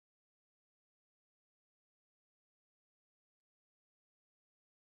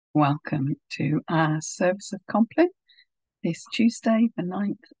Welcome to our service of Compline this Tuesday, the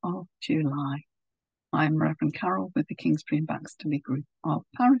 9th of July. I'm Reverend Carole with the Kingsbury and Baxterley Group of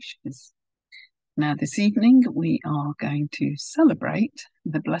Parishes. Now, this evening we are going to celebrate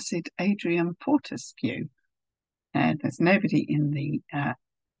the Blessed Adrian Fortescue. There's nobody in the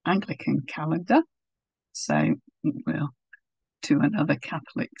Anglican calendar, so we'll to another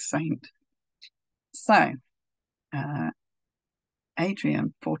Catholic saint. So,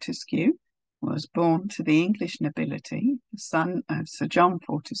 Adrian Fortescue was born to the English nobility, the son of Sir John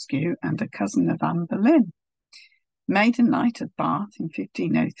Fortescue and a cousin of Anne Boleyn. Made a Knight of Bath in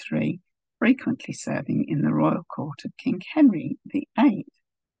 1503, frequently serving in the royal court of King Henry VIII.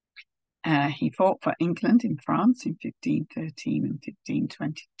 He fought for England in France in 1513 and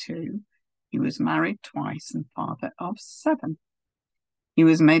 1522. He was married twice and father of 7. He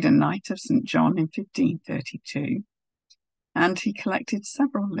was made a Knight of St. John in 1532. And he collected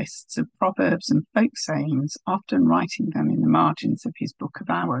several lists of proverbs and folk sayings, often writing them in the margins of his Book of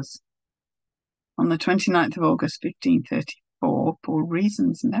Hours. On the 29th of August 1534, for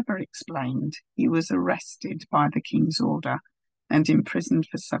reasons never explained, he was arrested by the King's order and imprisoned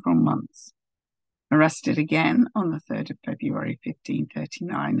for several months. Arrested again on the 3rd of February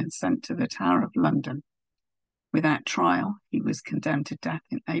 1539 and sent to the Tower of London. Without trial, he was condemned to death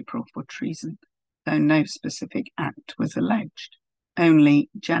in April for treason, though no specific act was alleged, only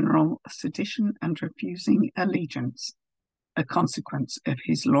general sedition and refusing allegiance, a consequence of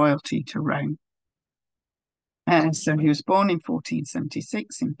his loyalty to Rome. So he was born in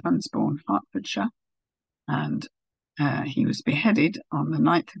 1476 in Punsbourne, Hertfordshire, and he was beheaded on the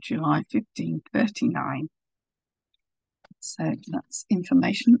 9th of July 1539. So that's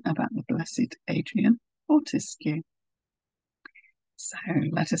information about the Blessed Adrian Fortescue. So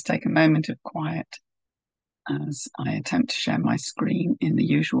let us take a moment of quiet as I attempt to share my screen in the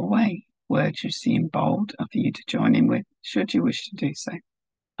usual way. Words you see in bold are for you to join in with, should you wish to do so.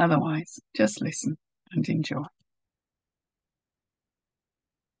 Otherwise, just listen and enjoy.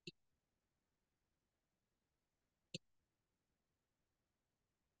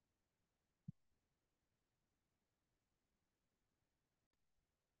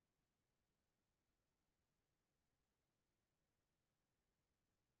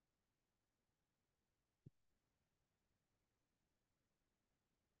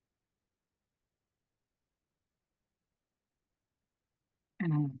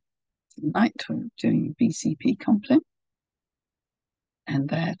 Tonight we're doing BCP Compline, and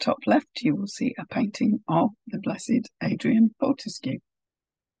there top left you will see a painting of the Blessed Adrian Fortescue.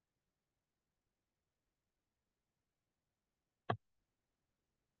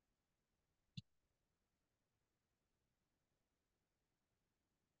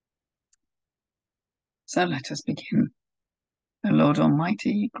 So let us begin. The Lord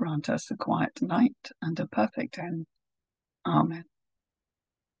Almighty grant us a quiet night and a perfect end. Amen.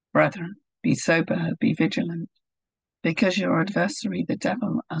 Brethren, be sober, be vigilant, because your adversary the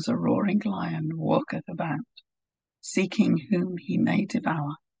devil, as a roaring lion, walketh about, seeking whom he may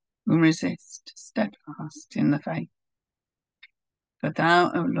devour, whom resist, steadfast in the faith. But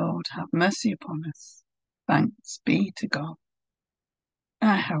thou, O Lord, have mercy upon us. Thanks be to God.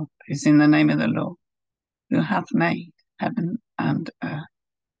 Our help is in the name of the Lord, who hath made heaven and earth.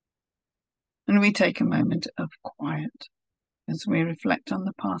 And we take a moment of quiet as we reflect on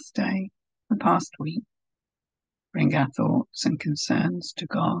the past day, the past week, bring our thoughts and concerns to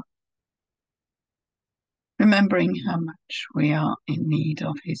God, remembering how much we are in need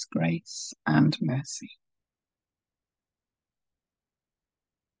of his grace and mercy.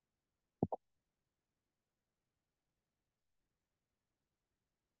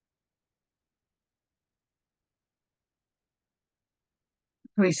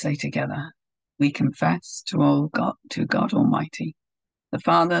 We say together, we confess to God Almighty, the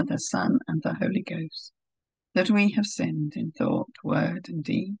Father, the Son, and the Holy Ghost, that we have sinned in thought, word, and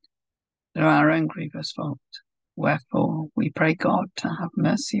deed, through our own grievous fault. Wherefore we pray God to have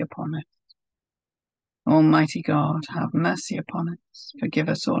mercy upon us. Almighty God, have mercy upon us, forgive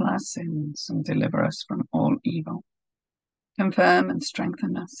us all our sins, and deliver us from all evil. Confirm and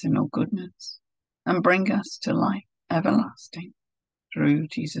strengthen us in all goodness, and bring us to life everlasting, through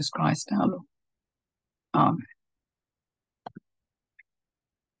Jesus Christ our Lord. Amen.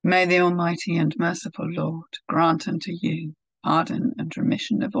 May the Almighty and merciful Lord grant unto you pardon and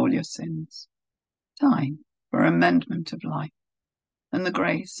remission of all your sins, time for amendment of life, and the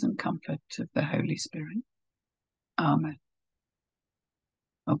grace and comfort of the Holy Spirit. Amen.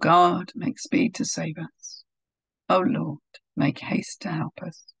 O God, make speed to save us. O Lord, make haste to help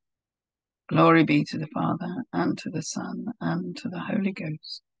us. Glory be to the Father, and to the Son, and to the Holy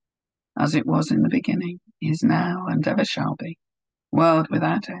Ghost, as it was in the beginning, is now, and ever shall be, world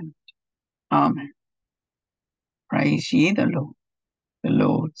without end. Amen. Praise ye the Lord. The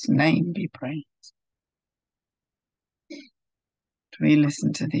Lord's name be praised. We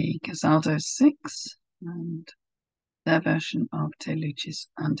listen to the Guesaldo 6 and their version of Te Lucis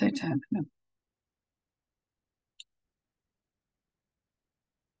Ante Terminum.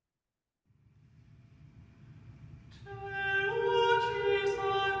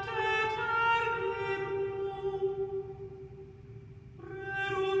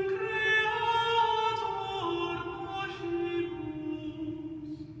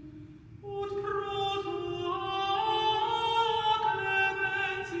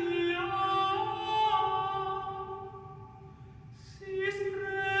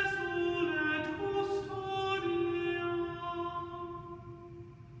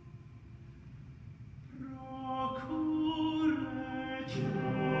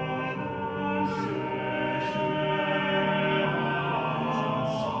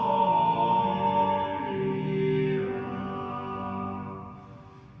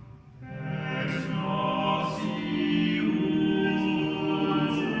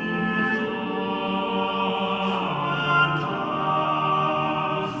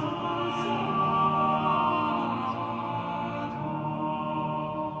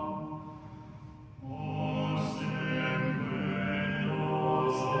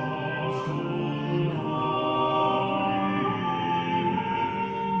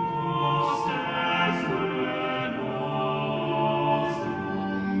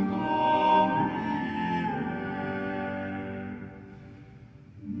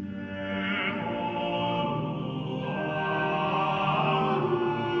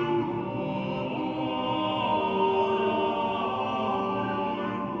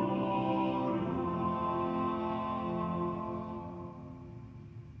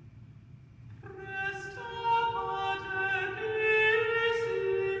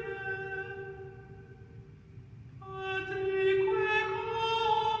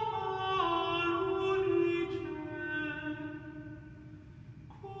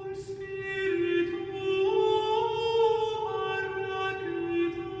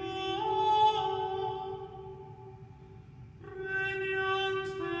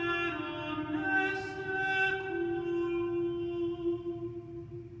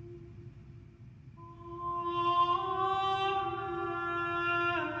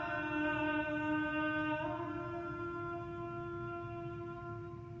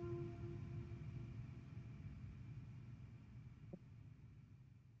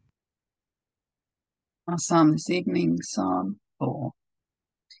 Our psalm this evening, Psalm 4.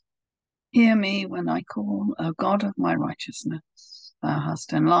 Hear me when I call, O God of my righteousness. Thou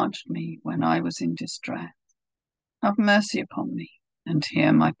hast enlarged me when I was in distress. Have mercy upon me, and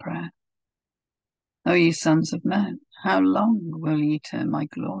hear my prayer. O ye sons of men, how long will ye turn my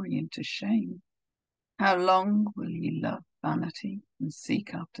glory into shame? How long will ye love vanity and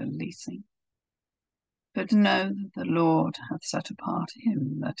seek after leasing? But know that the Lord hath set apart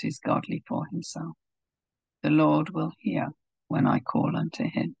him that is godly for himself. The Lord will hear when I call unto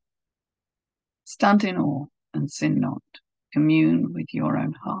him. Stand in awe and sin not. Commune with your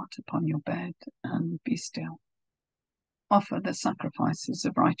own heart upon your bed and be still. Offer the sacrifices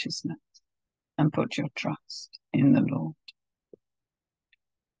of righteousness and put your trust in the Lord.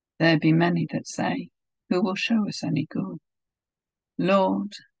 There be many that say, who will show us any good?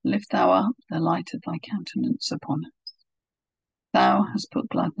 Lord, lift thou up the light of thy countenance upon us. Thou hast put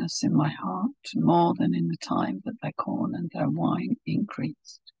gladness in my heart more than in the time that their corn and their wine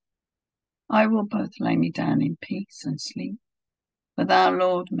increased. I will both lay me down in peace and sleep, for thou,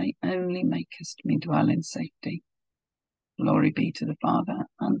 Lord, only makest me dwell in safety. Glory be to the Father,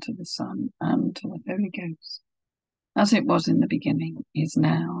 and to the Son, and to the Holy Ghost, as it was in the beginning, is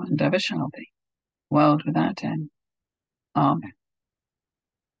now, and ever shall be, world without end. Amen.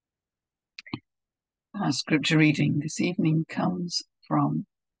 Our scripture reading this evening comes from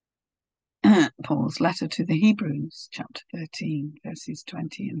Paul's letter to the Hebrews, chapter 13, verses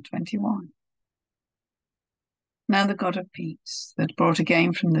 20 and 21. Now the God of peace, that brought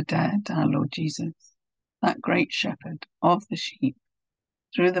again from the dead our Lord Jesus, that great shepherd of the sheep,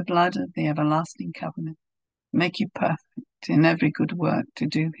 through the blood of the everlasting covenant, make you perfect in every good work to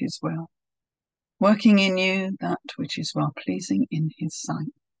do his will, working in you that which is well-pleasing in his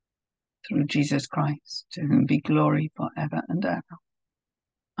sight, through Jesus Christ, to whom be glory for ever and ever.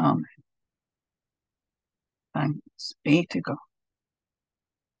 Amen. Thanks be to God.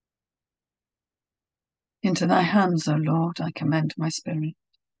 Into thy hands, O Lord, I commend my spirit.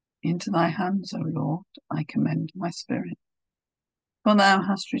 Into thy hands, O Lord, I commend my spirit. For thou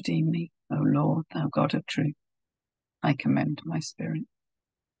hast redeemed me, O Lord, thou God of truth. I commend my spirit.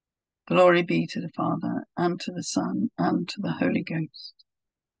 Glory be to the Father, and to the Son, and to the Holy Ghost.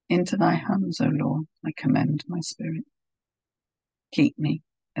 Into thy hands, O Lord, I commend my spirit. Keep me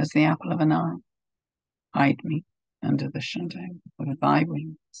as the apple of an eye. Hide me under the shadow of thy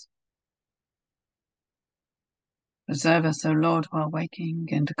wings. Preserve us, O Lord, while waking,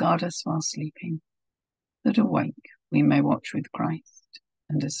 and guard us while sleeping, that awake we may watch with Christ,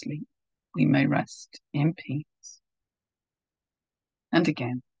 and asleep we may rest in peace. And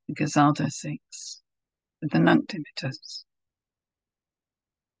again, Guesaldo 6, with the Nunc Dimittis.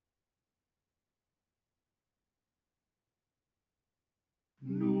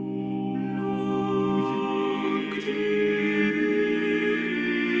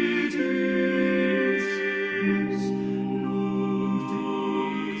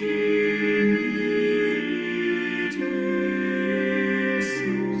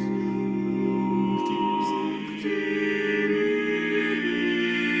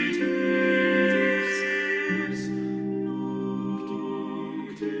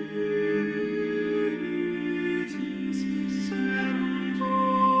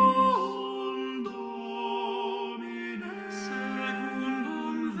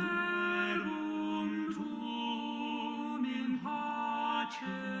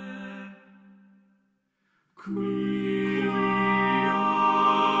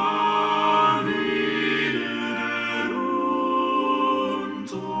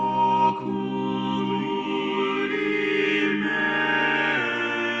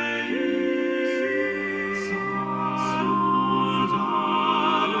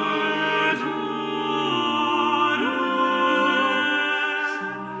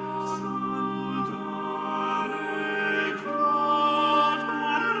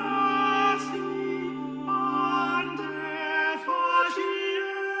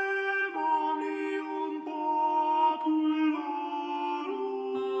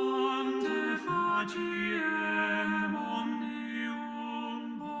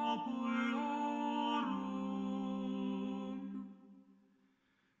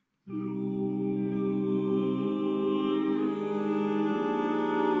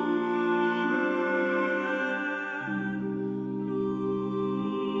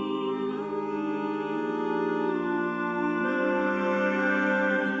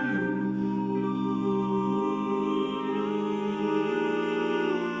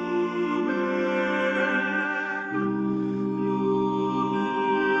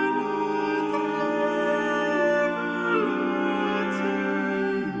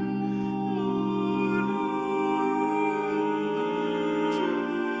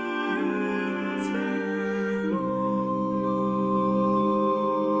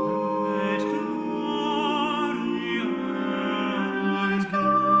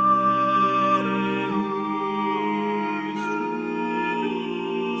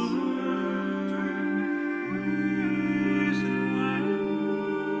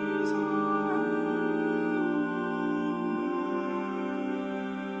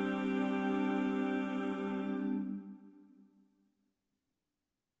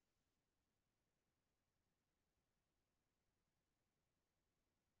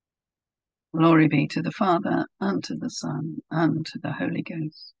 Glory be to the Father, and to the Son, and to the Holy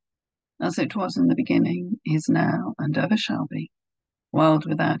Ghost, as it was in the beginning, is now, and ever shall be, world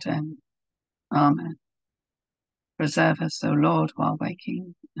without end. Amen. Preserve us, O Lord, while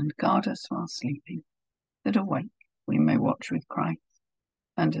waking, and guard us while sleeping, that awake we may watch with Christ,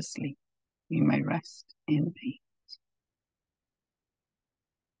 and asleep we may rest in peace.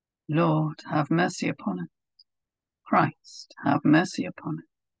 Lord, have mercy upon us. Christ, have mercy upon us.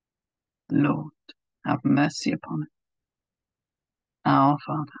 Lord, have mercy upon us. Our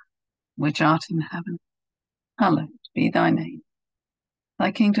Father, which art in heaven, hallowed be thy name.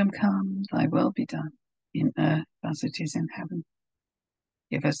 Thy kingdom come, thy will be done, in earth as it is in heaven.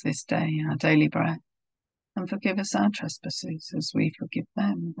 Give us this day our daily bread, and forgive us our trespasses, as we forgive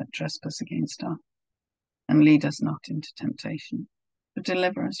them that trespass against us. And lead us not into temptation, but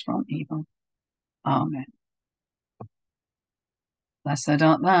deliver us from evil. Amen. Blessed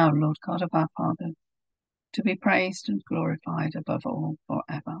art thou, Lord God of our fathers, to be praised and glorified above all for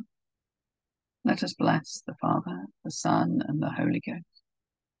ever. Let us bless the Father, the Son, and the Holy Ghost.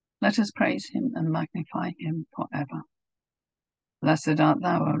 Let us praise him and magnify him for ever. Blessed art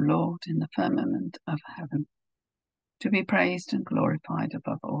thou, O Lord, in the firmament of heaven, to be praised and glorified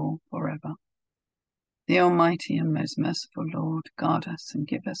above all for ever. The Almighty and most merciful Lord, guard us and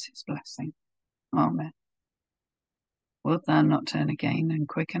give us his blessing. Amen. Wilt thou not turn again and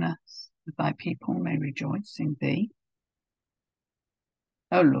quicken us, that thy people may rejoice in thee?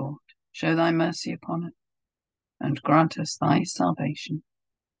 O Lord, show thy mercy upon us, and grant us thy salvation.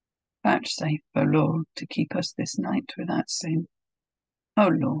 Vouchsafe, O Lord, to keep us this night without sin. O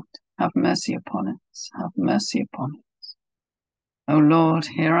Lord, have mercy upon us, have mercy upon us. O Lord,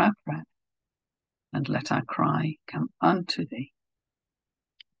 hear our prayer, and let our cry come unto thee.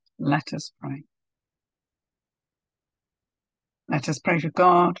 Let us pray. Let us pray to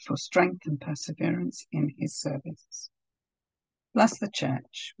God for strength and perseverance in his service. Bless the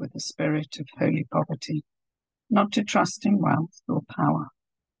Church with the spirit of holy poverty, not to trust in wealth or power,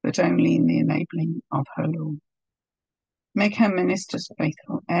 but only in the enabling of her law. Make her ministers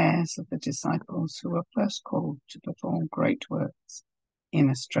faithful heirs of the disciples who were first called to perform great works in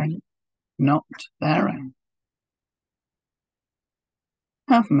a strength not their own.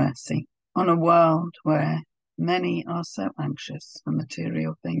 Have mercy on a world where many are so anxious for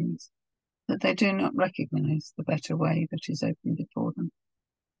material things that they do not recognize the better way that is open before them.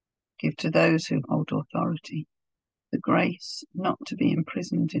 Give to those who hold authority the grace not to be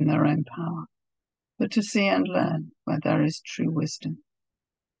imprisoned in their own power, but to see and learn where there is true wisdom.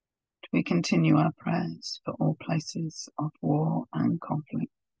 We continue our prayers for all places of war and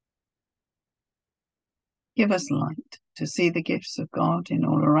conflict. Give us light to see the gifts of God in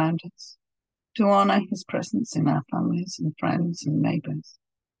all around us, to honour his presence in our families and friends and neighbours.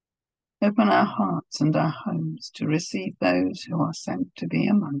 Open our hearts and our homes to receive those who are sent to be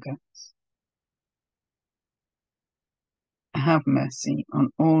among us. Have mercy on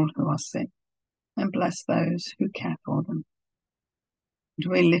all who are sick, and bless those who care for them.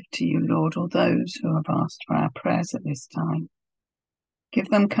 And we lift to you, Lord, all those who have asked for our prayers at this time. Give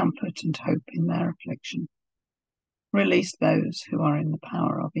them comfort and hope in their affliction. Release those who are in the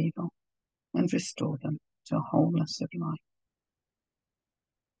power of evil, and restore them to wholeness of life.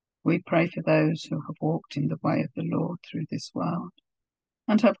 We pray for those who have walked in the way of the Lord through this world,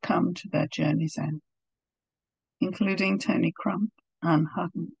 and have come to their journey's end, including Tony Crump, Anne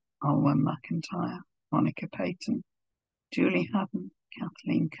Hudden, Olwen McIntyre, Monica Payton, Julie Hudden,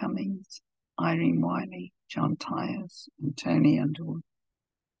 Kathleen Cummings, Irene Wiley, John Tyers, and Tony Underwood.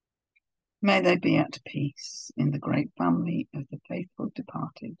 May they be at peace in the great family of the faithful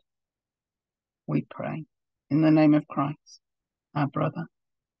departed. We pray in the name of Christ, our brother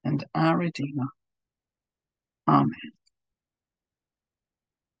and our Redeemer. Amen.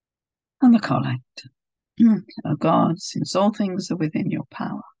 And the collect. O God, since all things are within your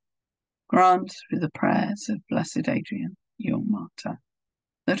power, grant through the prayers of Blessed Adrian, your martyr,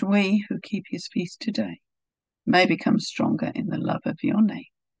 that we who keep his feast today may become stronger in the love of your name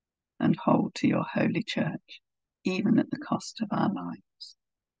and hold to your holy church, even at the cost of our lives.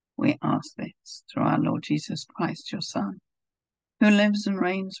 We ask this through our Lord Jesus Christ, your Son, who lives and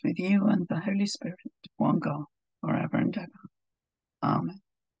reigns with you and the Holy Spirit, one God, forever and ever. Amen.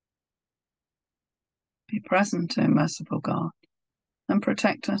 Be present, O merciful God, and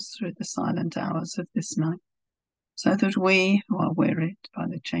protect us through the silent hours of this night, so that we who are wearied by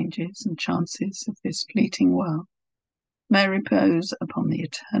the changes and chances of this fleeting world may repose upon the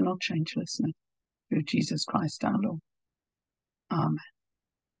eternal changelessness through Jesus Christ our Lord. Amen.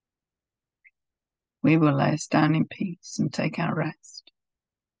 We will lay us down in peace and take our rest,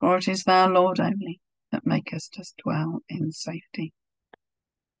 for it is thou, Lord, only that makest us dwell in safety.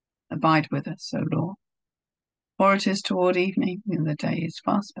 Abide with us, O Lord, for it is toward evening and the day is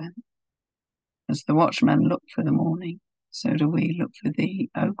fast spent. As the watchmen look for the morning, so do we look for thee,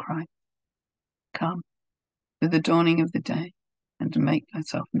 O Christ. Come, with the dawning of the day, and make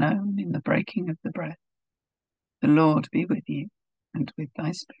thyself known in the breaking of the bread. The Lord be with you, and with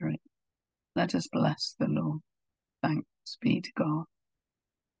thy spirit. Let us bless the Lord. Thanks be to God,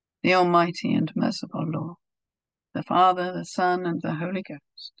 the Almighty and merciful Lord, the Father, the Son, and the Holy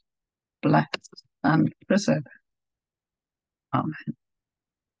Ghost. Bless and preserve. Amen.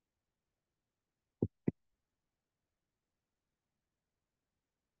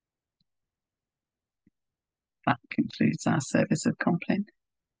 That concludes our service of Compline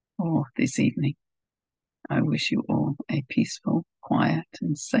for this evening. I wish you all a peaceful, quiet,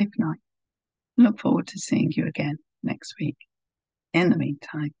 and safe night. Look forward to seeing you again next week. In the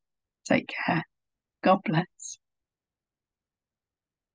meantime, take care. God bless.